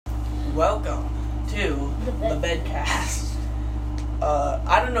Welcome to the Bedcast.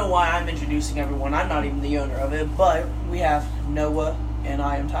 I don't know why I'm introducing everyone. I'm not even the owner of it, but we have Noah and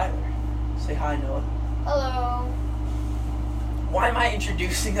I am Tyler. Say hi, Noah. Hello. Why am I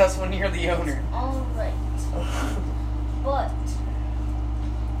introducing us when you're the owner? Alright. But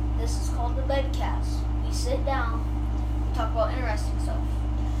this is called the Bedcast. We sit down, we talk about interesting stuff.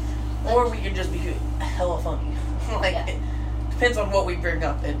 Or we can just be hella funny. It depends on what we bring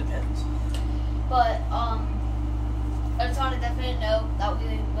up. It depends. But it's on a definite note that we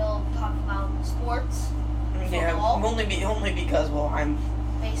will talk about sports. Yeah, football, only because I'm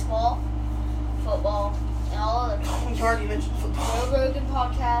baseball, football, and all other things. You already mentioned football. Joe Rogan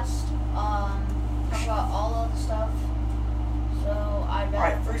podcast. Talk about all other stuff. So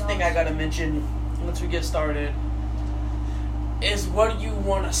Alright, first thing I gotta mention once we get started is, what do you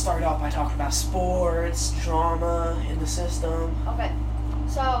want to start off by talking about? Sports, drama in the system. Okay,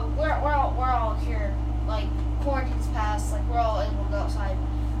 so we're all here. Like, quarantine's passed. Like, we're all able to go outside.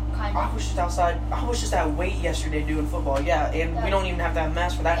 Kind of. I was just outside. I was just at weight yesterday doing football. Yeah, and we don't even have to have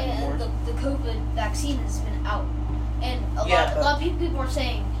masks for that anymore. And the COVID vaccine has been out, and a lot of people are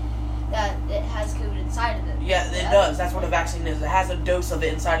saying that it has COVID inside of it. Yeah, it does. That's what a vaccine is. It has a dose of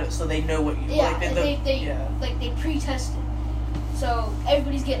it inside of it, so they know what you. Yeah, they pre-tested. So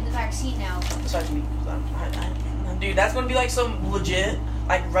everybody's getting the vaccine now. Besides me, dude, that's gonna be like some legit,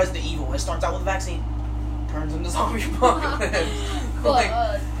 like Resident Evil. It starts out with a vaccine, turns into zombie apocalypse.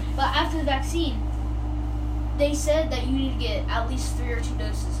 But after the vaccine, they said that you need to get at least 3 or 2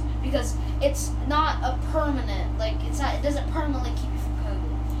 doses because it's not a permanent. Like, it doesn't permanently keep you from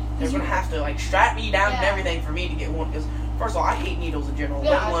COVID. They're gonna have to strap me down and everything for me to get one. Because first of all, I hate needles in general,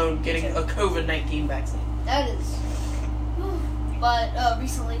 let alone getting a COVID-19 vaccine. That is. But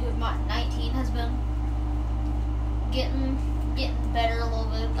recently, COVID-19 has been getting better a little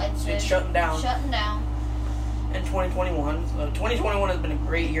bit. I'd say. It's shutting down. In 2021. 2021 has been a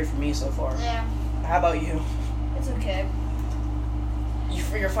great year for me so far. Yeah. How about you? It's okay.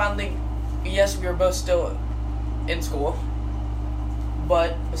 You're finally... Yes, we are both still in school.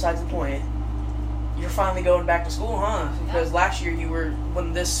 But, besides the point, you're finally going back to school, huh? Because last year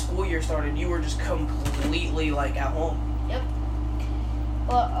when this school year started, you were just completely, at home. Yep.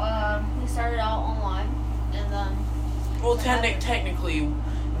 Well, we started out online, and then... Well, technically,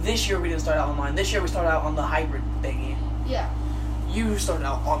 this year we didn't start out online. This year we started out on the hybrid thingy. Yeah. You started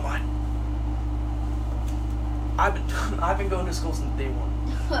out online. I've been going to school since day one.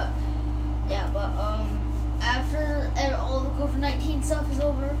 Yeah, but after all the COVID-19 stuff is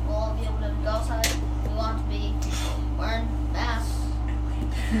over, we'll all be able to go outside. We want to be wearing masks.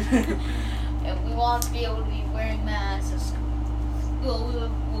 And we want to be able to be wearing masks.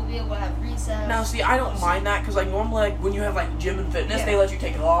 We'll be able to have recess. Now, see, I don't mind that, because, normally, when you have, gym and fitness, they let you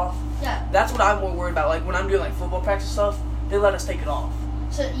take it off. Yeah. That's what I'm more worried about. When I'm doing, football practice stuff, they let us take it off.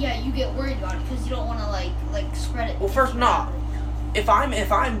 So, yeah, you get worried about it, because you don't want to, spread it. Well, first, not. If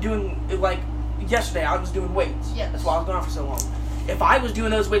I'm doing, yesterday, I was doing weights. Yes. That's why I was gone for so long. If I was doing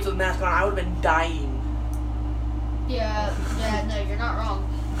those weights with a mask on, I would have been dying. Yeah, no, you're not wrong.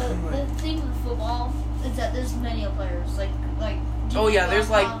 The thing with football is that there's many players, oh yeah, there's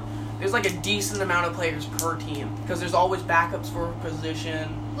a decent amount of players per team because there's always backups for a position.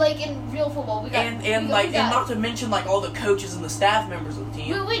 In real football, we got and not to mention all the coaches and the staff members of the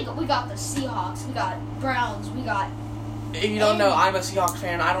team. We got the Seahawks, we got Browns, we got. If you don't know, I'm a Seahawks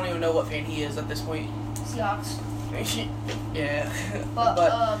fan. I don't even know what fan he is at this point. Seahawks. Yeah.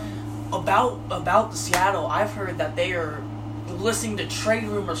 But about the Seattle, I've heard that they are listening to trade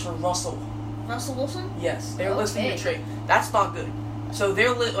rumors for Russell. Russell Wilson? Yes, they're listening to trade. That's not good. So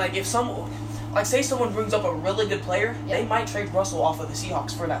they're if someone, say someone brings up a really good player, they might trade Russell off of the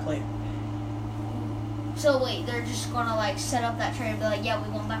Seahawks for that player. So wait, they're just gonna set up that trade and be like, yeah, we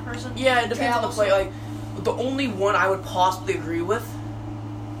want that person? Yeah, it depends on the player. The only one I would possibly agree with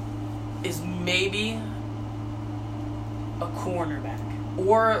is maybe a cornerback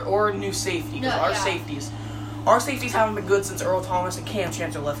or a new safety. Because our safeties haven't been good since Earl Thomas and Cam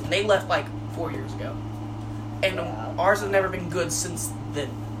Chancellor left, and they left 4 years ago. And ours has never been good since then.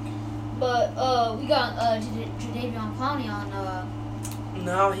 But we got Jadeveon Clowney on.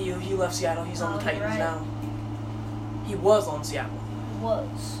 No, he left Seattle. He's on the Titans now. He was on Seattle. He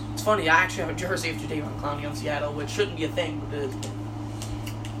was. It's funny. I actually have a jersey of Jadeveon Clowney on Seattle, which shouldn't be a thing, but it is.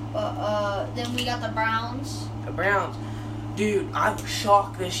 Then we got the Browns. The Browns, dude, I was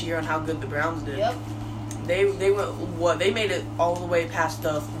shocked this year on how good the Browns did. Yep. They went They made it all the way past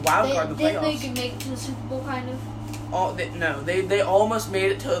the wild card, the playoffs. They could make it to the Super Bowl, kind of. They almost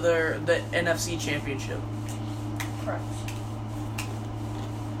made it to the NFC Championship. Correct.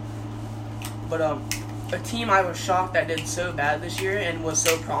 But a team I was shocked that did so bad this year and was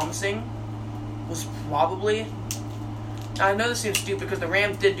so promising was probably. I know this seems stupid because the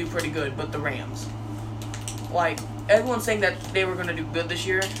Rams did do pretty good, but the Rams, like everyone's saying that they were going to do good this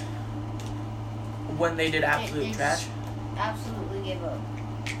year when they did absolute trash. Absolutely gave up.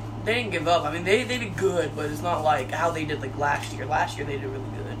 They didn't give up. I mean, they did good, but it's not like how they did like last year. Last year they did really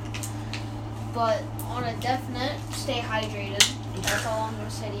good. But on a definite, stay hydrated. That's all I'm going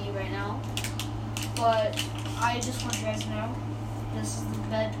to say to you right now. But I just want you guys to know, this is the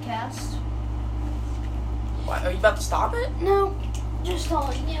Bedcast. What, are you about to stop it? No, just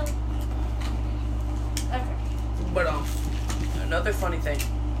telling you. Okay. But another funny thing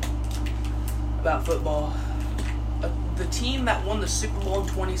about football, the team that won the Super Bowl in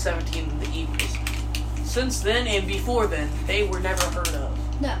 2017, the Eagles. Since then and before then, they were never heard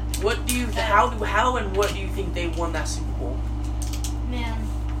of. No. What do you? How and what do you think they won that Super Bowl? Man,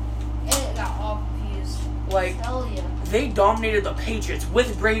 it got all confused. Like, I tell you. They dominated the Patriots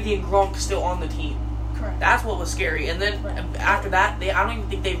with Brady and Gronk still on the team. Correct. That's what was scary. And then after that, I don't even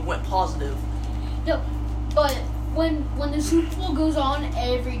think they went positive. No, but when the Super Bowl goes on,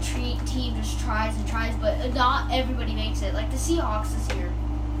 every team just tries and tries, but not everybody makes it. Like the Seahawks this year,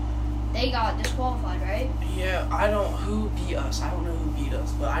 they got disqualified, right? Yeah, who beat us? I don't know who beat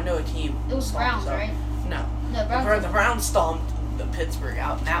us, but I know a team. It was Browns, right? No. No, Browns. The Browns stomped the Pittsburgh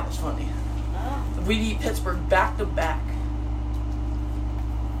out, and that was funny. Oh. We beat Pittsburgh back to back.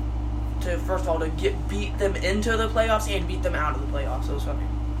 To first of all to beat them into the playoffs and beat them out of the playoffs. So it was funny.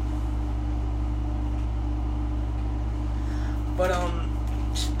 But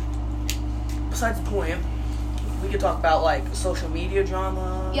besides the point, we could talk about like social media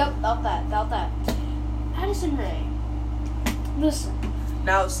drama. Yep, about that. Addison Rae. Listen.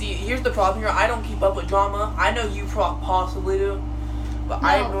 Now, see, here's the problem here. I don't keep up with drama. I know you possibly do, but No.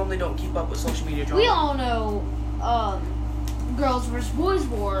 I normally don't keep up with social media drama. We all know, Girls vs. Boys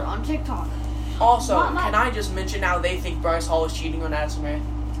War on TikTok. Also, can I just mention how they think Bryce Hall is cheating on Addison Rae?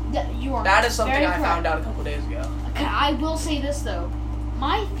 That is something I found out a couple days ago. Okay, I will say this though.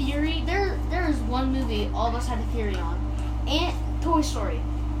 My theory, there is one movie all of us had a theory on. And Toy Story.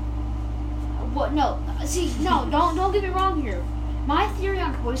 What? No. See, no, don't get me wrong here. My theory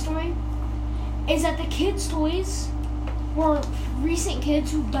on Toy Story is that the kids' toys were recent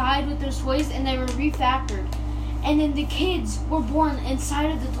kids who died with those toys and they were refactored. And then the kids were born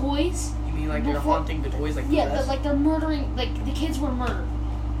inside of the toys. You mean like they're haunting the toys like like they're murdering, like the kids were murdered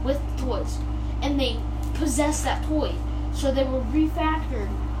with toys. And they possessed that toy. So they were refactored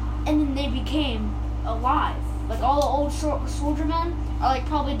and then they became alive. Like all the old soldier men are like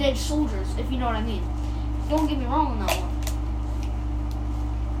probably dead soldiers, if you know what I mean. Don't get me wrong on that one.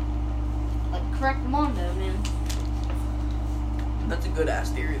 Like correct Mondo, man. That's a good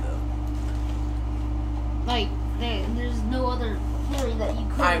ass theory though. Like there's no other theory that you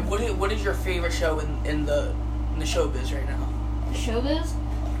could. Alright, what is your favorite show in the showbiz right now? Showbiz?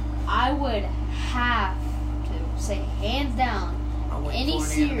 I would have to say hands down any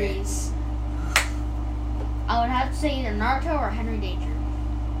series. I would have to say either Naruto or Henry Danger.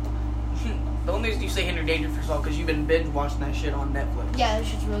 The only reason you say Henry Danger first of all because you've been binge watching that shit on Netflix. Yeah, that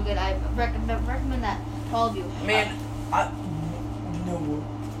shit's real good. I recommend that to all of you. Man, no.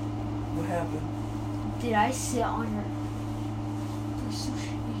 What happened? Did I sit on your... There's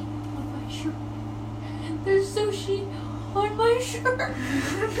sushi on my shirt. There's sushi on my shirt.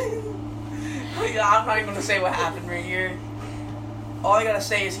 I'm not even gonna say what happened right here. All I gotta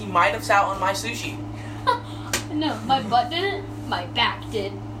say is he might have sat on my sushi. No, my butt didn't. My back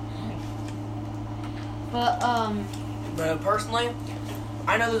did. But personally,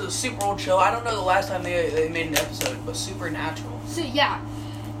 I know this is a super old show. I don't know the last time they made an episode, but Supernatural. So yeah,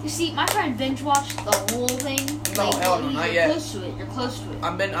 you see, my friend binge watched the whole thing. No, hell no, not yet. You're close to it.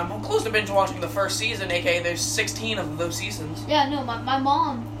 I'm close to binge watching the first season, aka there's 16 of those seasons. Yeah, no, my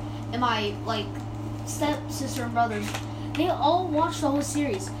mom and my stepsister and brothers, they all watched the whole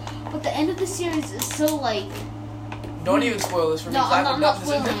series. But the end of the series is so Don't even spoil this for me. No, I'm not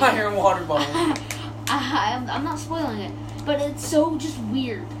spoiling this entire water bottle. I'm not spoiling it, but it's so just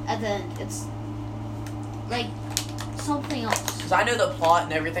weird at the end. It's like something else. Because I know the plot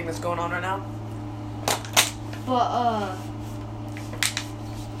and everything that's going on right now. But,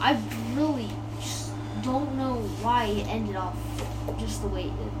 I really just don't know why it ended off just the way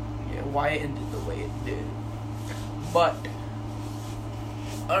it did. Yeah, why it ended the way it did. But,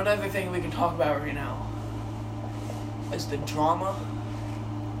 another thing we can talk about right now is the drama.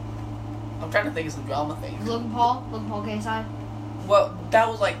 I'm trying to think of some drama things. Logan Paul KSI. Well, that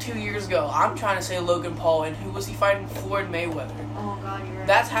was 2 years ago. I'm trying to say Logan Paul, and who was he fighting? Floyd Mayweather. Oh God, you're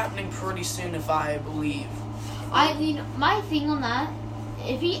That's happening pretty soon, if I believe. I mean, my thing on that,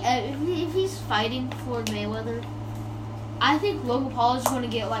 if he's fighting Floyd Mayweather, I think Logan Paul is going to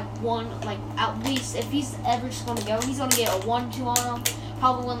get at least, if he's ever just going to go, he's going to get a 1-2 on him,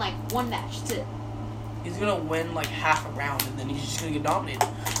 probably win one match too. He's going to win half a round, and then he's just going to get dominated.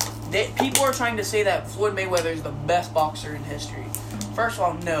 People are trying to say that Floyd Mayweather is the best boxer in history. First of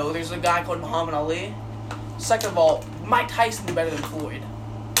all, no. There's a guy called Muhammad Ali. Second of all, Mike Tyson is better than Floyd.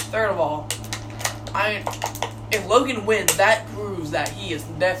 Third of all, if Logan wins, that proves that he is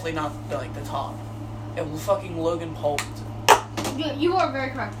definitely not the top. If fucking Logan Paul wins. You are very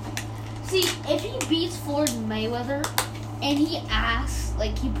correct. See, if he beats Floyd Mayweather, and he asks,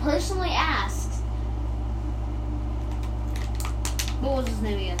 he personally asks, what was his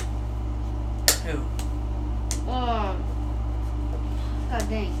name again? Who? God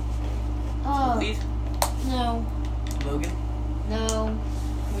dang. Leaf? No. Logan? No.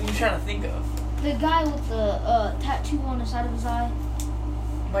 What are you trying to think of? The guy with the tattoo on the side of his eye.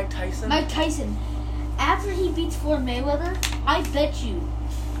 Mike Tyson? Mike Tyson. After he beats Floyd Mayweather, I bet you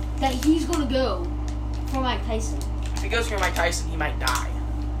that he's going to go for Mike Tyson. If he goes for Mike Tyson, he might die.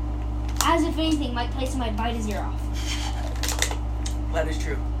 As if anything, Mike Tyson might bite his ear off. That is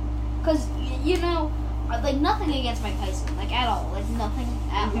true. Because, nothing against Mike Tyson. At all. Nothing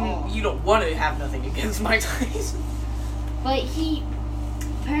at all. You don't want to have nothing against Mike Tyson. But he,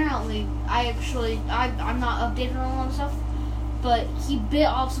 apparently, I'm not updated on a lot of stuff, but he bit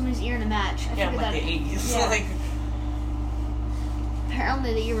off someone's ear in a match. I Yeah, the 80s. Yeah.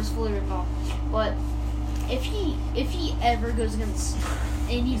 Apparently the ear was fully ripped off. But if he ever goes against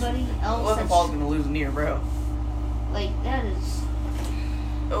anybody else, Logan Paul's going to lose an ear, bro. That is...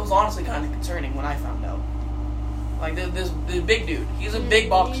 It was honestly kind of concerning when I found out. This big dude. He's a big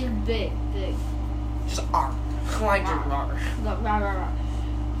boxer. He's big. Just arm. Like Rawr. Rawr.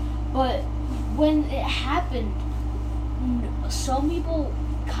 But when it happened, some people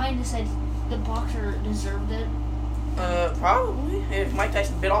kind of said the boxer deserved it. Probably. If Mike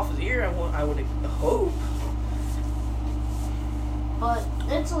Tyson bit off his ear, I would hope. But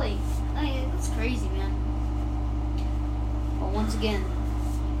it's it's crazy, man. But once again,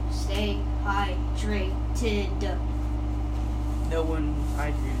 stay hydrated. No one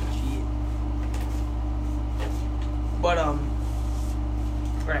hydrated shit. But,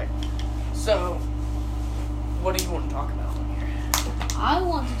 right. So, what do you want to talk about here? I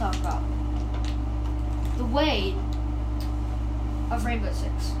want to talk about the way of Rainbow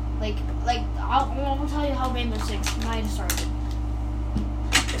Six. I'll tell you how Rainbow Six might have started.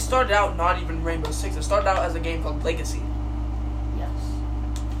 It started out not even Rainbow Six. It started out as a game called Legacy. Yes.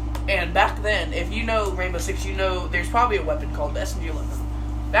 And back then, if you know Rainbow Six, you know there's probably a weapon called the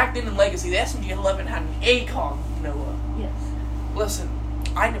SMG-11. Back then in Legacy, the SMG-11 had an ACOG, Noah. Yes. Listen,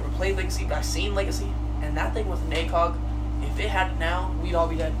 I never played Legacy, but I've seen Legacy, and that thing with an ACOG, if it had it now, we'd all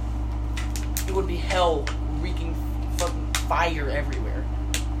be dead. It would be hell wreaking fucking fire everywhere.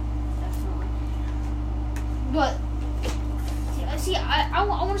 Definitely. But, see, I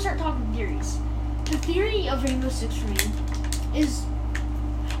want to start talking theories. The theory of Rainbow Six for me is,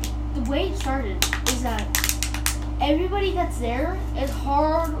 the way it started is that everybody that's there is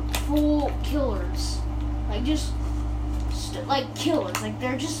hard-full killers. Killers.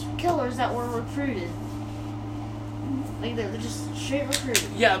 They're just killers that were recruited. They're just straight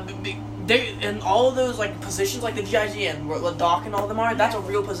recruited. Yeah, they in all of those positions, the GIGN, where Doc and all of them are. That's a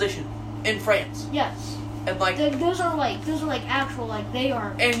real position in France. Yes. And those are actual they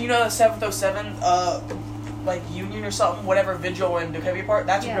are. And you know the 707 union or something, whatever Vigil and Dukevi part.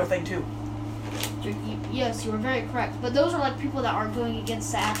 That's a real thing too. Yes, you were very correct. But those are people that are going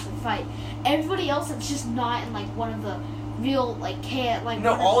against to actually fight. Everybody else that's just not in one of the real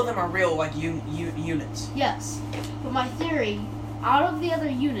No, all of them are real units. Yes, but my theory, out of the other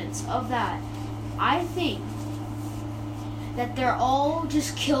units of that, I think that they're all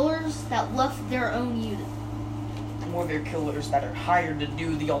just killers that left their own unit. Or they're killers that are hired to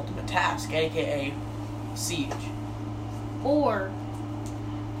do the ultimate task, aka siege. Or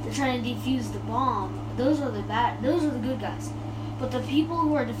they're trying to defuse the bomb. Those are the good guys. But the people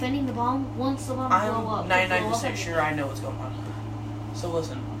who are defending the bomb, once the bomb blow up, I'm 99% sure I know what's going on. So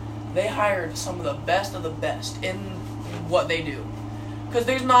listen, they hired some of the best in what they do. Because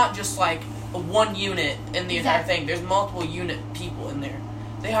there's not just one unit in the entire thing. There's multiple unit people in there.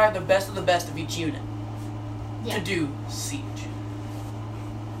 They hired the best of each unit to do siege.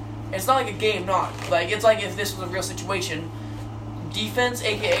 It's not like a game, it's if this was a real situation. Defense,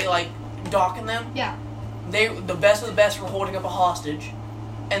 aka Doc and them. Yeah. The best of the best were holding up a hostage,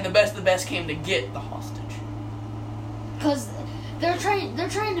 and the best of the best came to get the hostage. Because They're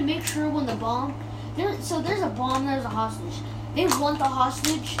trying to make sure when the bomb. So there's a bomb. There's a hostage. They want the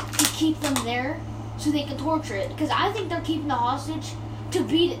hostage to keep them there so they can torture it. Because I think they're keeping the hostage to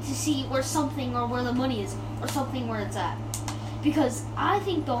beat it to see where something or where the money is or something where it's at. Because I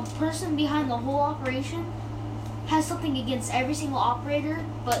think the person behind the whole operation has something against every single operator,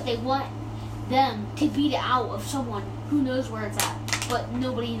 but they want them to beat it out of someone who knows where it's at, but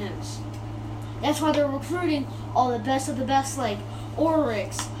nobody knows. That's why they're recruiting all the best of the best, like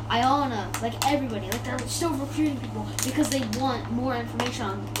Oryx, Iona, like everybody. Like they're still recruiting people because they want more information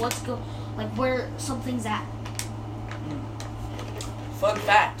on where something's at. Fun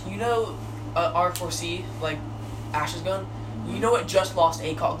fact, you know R4C, like Ash's gun? You know it just lost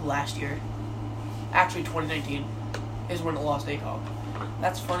ACOG last year. Actually, 2019 is when it lost ACOG.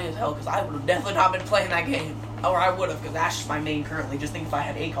 That's funny as hell because I would have definitely not been playing that game. Or I would have because Ash is my main currently. Just think if I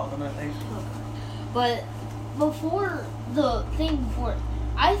had ACOG on that thing. But before the thing,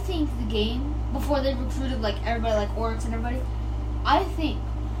 I think the game, before they recruited like everybody, like Oryx and everybody, I think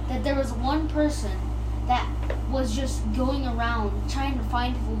that there was one person that was just going around trying to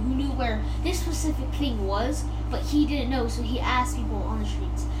find people who knew where this specific thing was, but he didn't know, so he asked people on the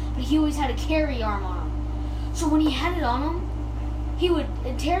streets. But he always had a carry arm on him. So when he had it on him, he would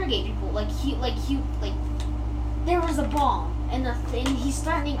interrogate people. There was a bomb, and he's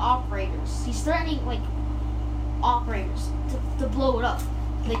threatening operators. He's threatening operators to blow it up.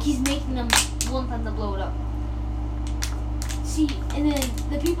 Like he's making them want them to blow it up. See, and then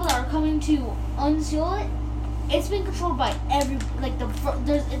the people that are coming to unseal it, it's been controlled by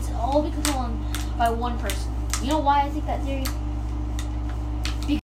it's all been controlled by one person. You know why I think that theory?